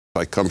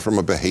I come from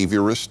a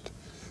behaviorist,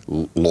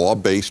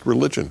 law-based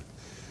religion.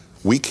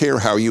 We care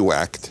how you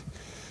act.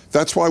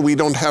 That's why we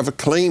don't have a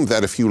claim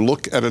that if you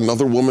look at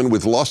another woman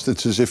with lust,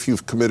 it's as if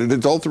you've committed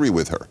adultery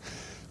with her.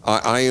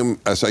 I am,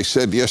 as I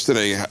said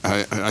yesterday,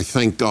 I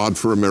thank God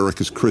for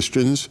America's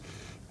Christians.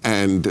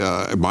 And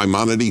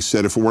Maimonides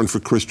said if it weren't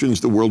for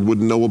Christians, the world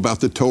wouldn't know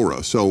about the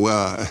Torah. So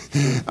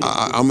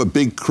I'm a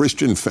big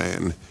Christian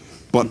fan.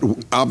 But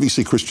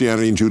obviously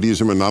Christianity and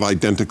Judaism are not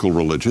identical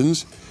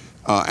religions.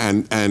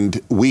 And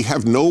we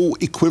have no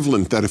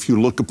equivalent that if you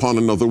look upon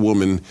another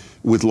woman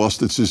with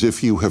lust, it's as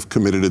if you have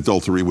committed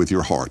adultery with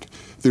your heart.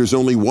 There's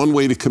only one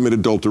way to commit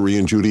adultery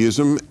in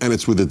Judaism, and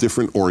it's with a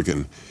different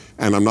organ.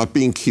 And I'm not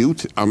being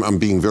cute. I'm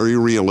being very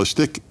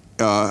realistic.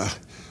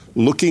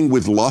 Looking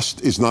with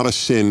lust is not a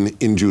sin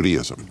in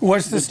Judaism.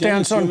 What's the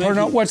stance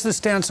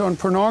on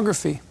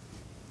pornography?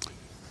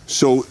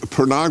 So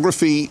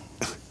pornography.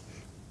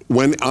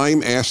 When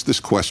I'm asked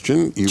this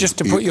question... Just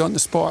to put you on the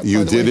spot,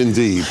 You did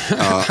indeed.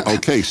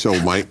 Okay, so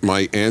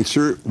my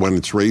answer, when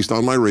it's raised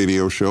on my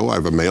radio show, I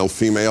have a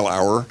male-female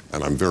hour,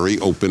 and I'm very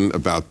open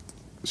about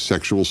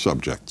sexual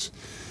subjects.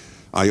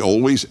 I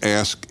always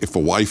ask if a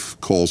wife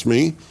calls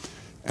me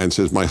and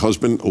says, my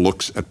husband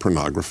looks at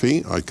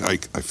pornography, I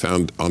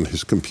found on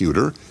his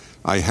computer,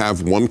 I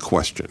have one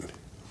question.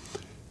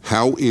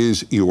 How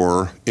is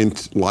your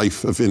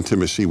life of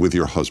intimacy with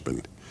your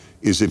husband?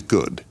 Is it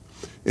good?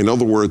 In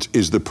other words,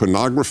 is the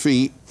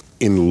pornography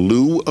in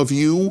lieu of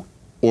you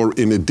or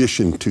in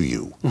addition to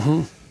you?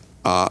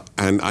 Mm-hmm.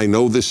 And I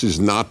know this is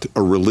not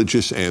a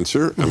religious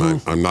answer, and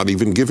mm-hmm. I'm not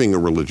even giving a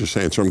religious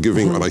answer. I'm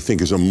giving mm-hmm. what I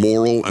think is a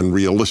moral and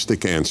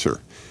realistic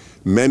answer.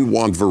 Men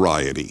want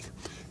variety.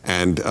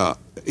 And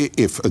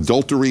if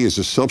adultery is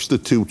a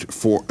substitute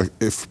for,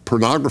 if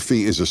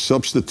pornography is a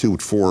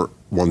substitute for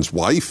one's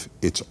wife,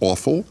 it's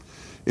awful.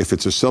 If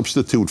it's a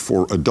substitute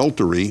for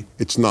adultery,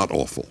 it's not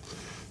awful.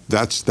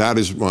 That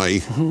is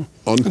my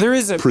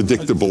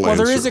unpredictable answer. Well,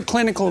 there is a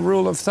clinical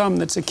rule of thumb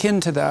that's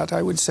akin to that,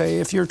 I would say.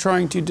 If you're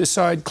trying to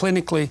decide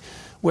clinically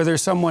whether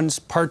someone's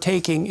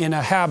partaking in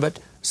a habit,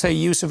 say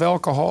use of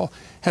alcohol,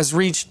 has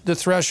reached the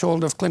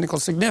threshold of clinical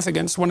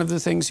significance, one of the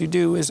things you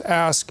do is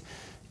ask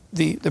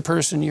the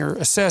person you're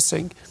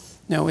assessing,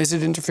 now, is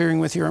it interfering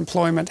with your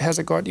employment? Has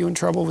it got you in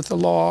trouble with the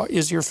law?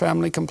 Is your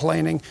family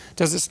complaining?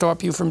 Does it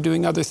stop you from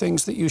doing other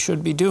things that you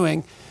should be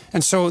doing?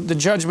 And so the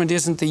judgment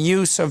isn't the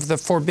use of the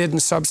forbidden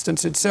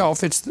substance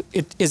itself.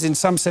 It is in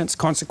some sense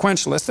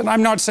consequentialist. And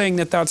I'm not saying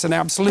that that's an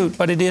absolute,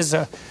 but it is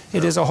a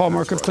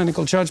hallmark of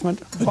clinical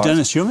judgment. But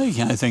Dennis, you're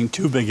making, I think,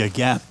 too big a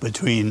gap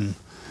between,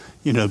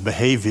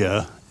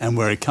 behavior and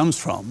where it comes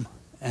from.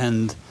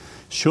 And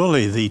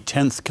surely the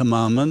 10th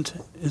commandment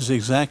is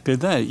exactly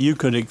that. You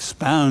could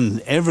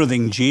expound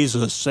everything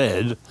Jesus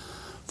said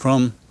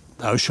from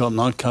thou shalt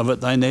not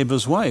covet thy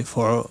neighbor's wife,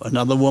 or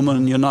another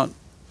woman you're not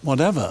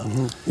whatever.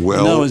 Mm-hmm.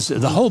 Well,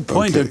 the whole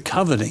point of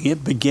coveting,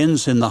 it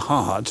begins in the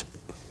heart.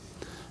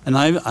 And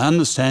I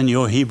understand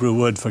your Hebrew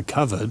word for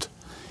covet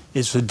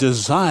is a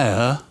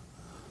desire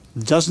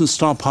that doesn't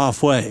stop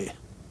halfway.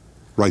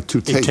 Right,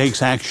 to take. It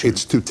takes action.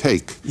 It's to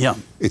take. Yeah.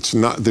 It's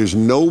not, there's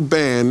no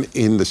ban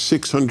in the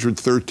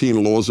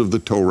 613 laws of the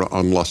Torah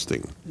on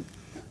lusting.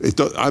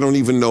 I don't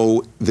even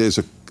know there's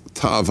a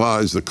tava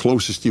is the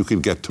closest you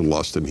could get to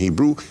lust in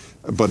Hebrew.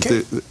 But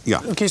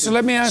yeah. Okay, so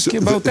let me ask you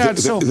about that.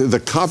 The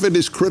covet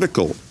is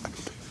critical.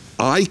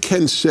 I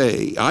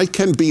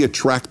can be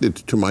attracted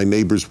to my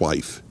neighbor's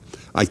wife.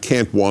 I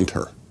can't want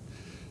her.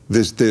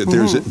 There's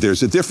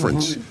a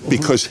difference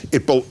because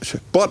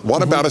but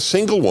what about a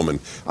single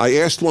woman? I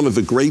asked one of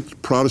the great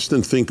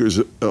Protestant thinkers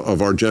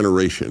of our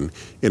generation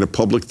in a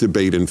public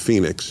debate in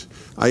Phoenix.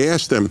 I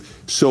asked them,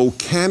 so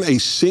can a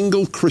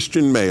single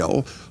Christian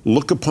male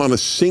look upon a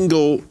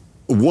single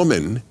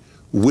woman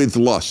with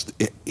lust?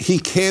 He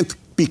can't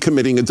be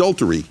committing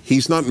adultery.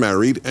 He's not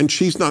married and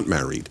she's not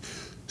married.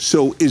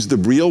 So is the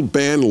real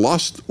ban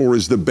lust or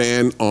is the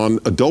ban on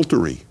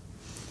adultery?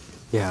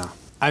 Yeah,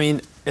 I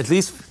mean, at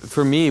least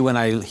for me, when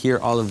I hear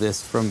all of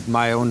this from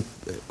my own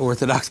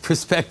Orthodox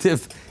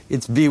perspective,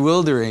 it's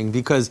bewildering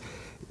because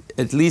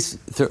at least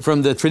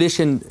from the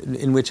tradition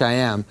in which I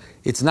am,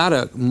 it's not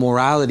a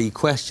morality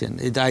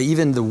question.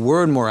 Even the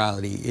word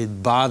morality,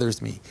 it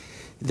bothers me.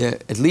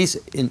 At least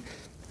in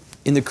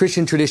the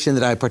Christian tradition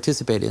that I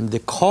participate in, the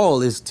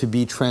call is to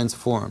be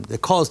transformed. The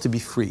call is to be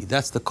free.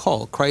 That's the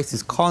call. Christ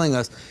is calling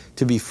us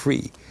to be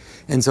free.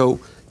 And so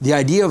the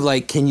idea of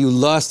like, can you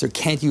lust or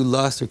can't you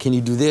lust or can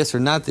you do this or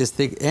not this?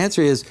 The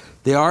answer is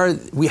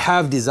we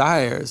have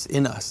desires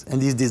in us,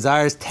 and these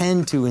desires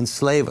tend to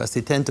enslave us.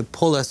 They tend to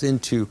pull us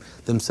into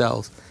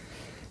themselves.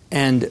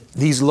 And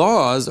these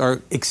laws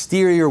are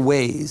exterior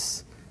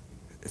ways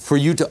for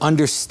you to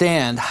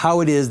understand how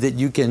it is that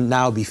you can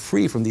now be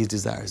free from these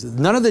desires.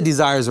 None of the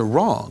desires are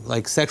wrong.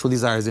 Like sexual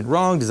desire isn't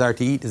wrong, desire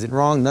to eat isn't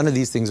wrong, none of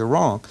these things are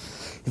wrong.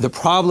 The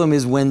problem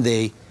is when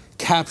they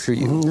capture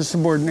you. The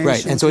subordination.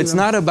 Right, and so it's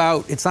not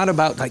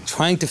about like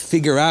trying to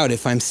figure out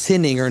if I'm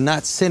sinning or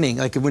not sinning.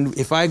 Like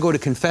if I go to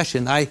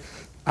confession, I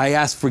I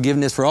ask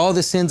forgiveness for all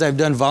the sins I've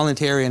done,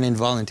 voluntary and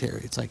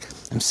involuntary. It's like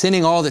I'm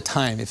sinning all the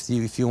time. If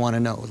you want to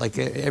know, like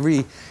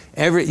every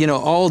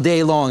all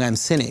day long I'm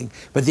sinning.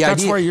 But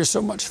that's why you're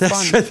so much fun.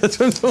 That's right. That's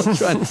what I'm so much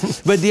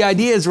fun. But the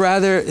idea is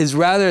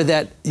rather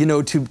that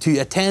to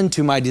attend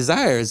to my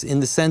desires in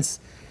the sense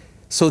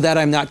so that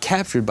I'm not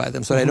captured by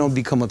them, so that I don't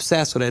become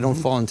obsessed, so that I don't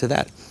fall into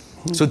that.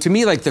 So to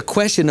me, like the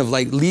question of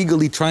like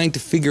legally trying to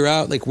figure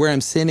out like where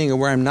I'm sinning or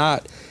where I'm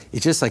not,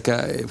 it's just like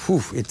it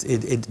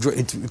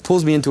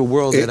pulls me into a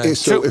world that I...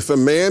 So if a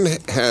man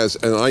has,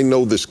 and I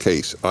know this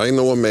case, I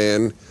know a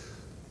man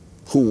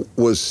who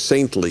was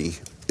saintly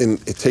in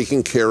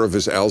taking care of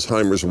his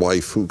Alzheimer's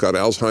wife, who got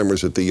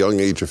Alzheimer's at the young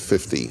age of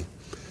 50,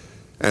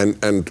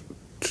 and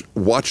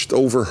watched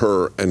over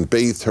her and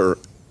bathed her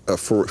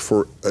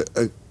for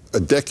a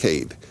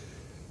decade.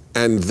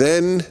 And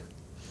then,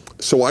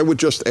 so I would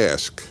just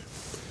ask,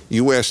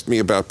 you asked me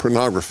about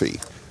pornography.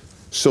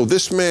 So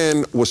this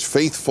man was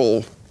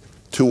faithful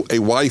to a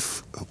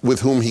wife with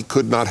whom he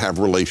could not have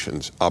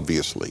relations,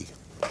 obviously,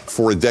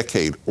 for a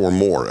decade or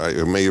more.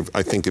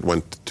 I think it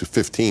went to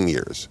 15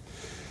 years.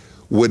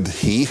 Would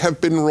he have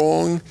been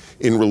wrong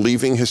in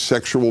relieving his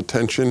sexual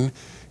tension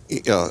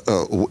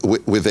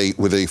with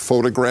a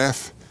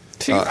photograph?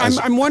 See,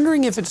 I'm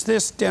wondering if it's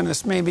this,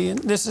 Dennis, maybe, and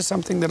this is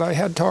something that I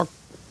had talked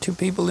to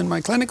people in my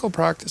clinical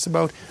practice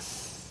about.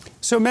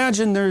 So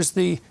imagine there's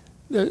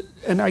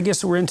and I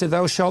guess we're into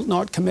thou shalt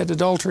not commit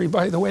adultery,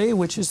 by the way,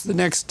 which is the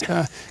next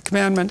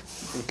commandment.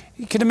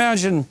 You can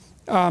imagine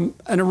an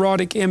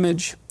erotic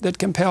image that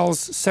compels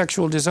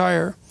sexual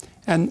desire,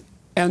 and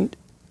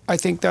I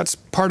think that's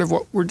part of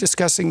what we're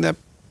discussing, the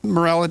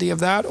morality of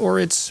that, or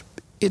its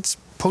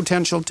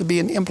potential to be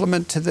an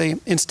implement to the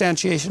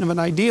instantiation of an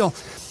ideal.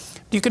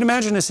 You can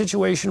imagine a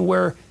situation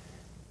where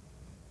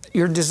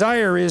your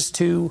desire is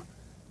to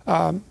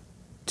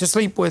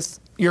sleep with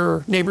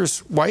your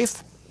neighbor's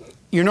wife.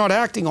 You're not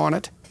acting on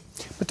it,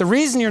 but the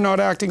reason you're not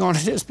acting on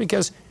it is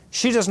because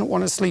she doesn't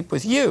want to sleep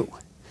with you.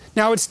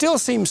 Now, it still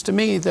seems to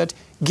me that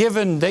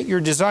given that your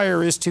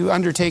desire is to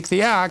undertake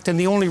the act, and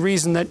the only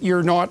reason that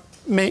you're not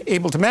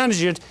able to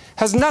manage it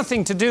has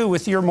nothing to do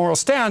with your moral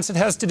stance, it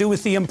has to do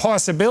with the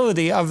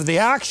impossibility of the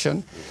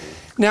action.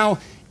 Now,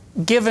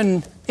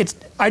 given it's,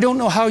 I don't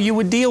know how you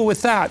would deal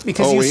with that,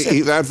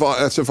 because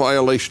that's a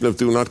violation of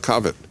do not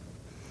covet.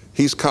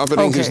 He's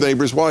coveting his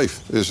neighbor's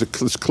wife.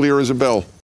 It's clear as a bell.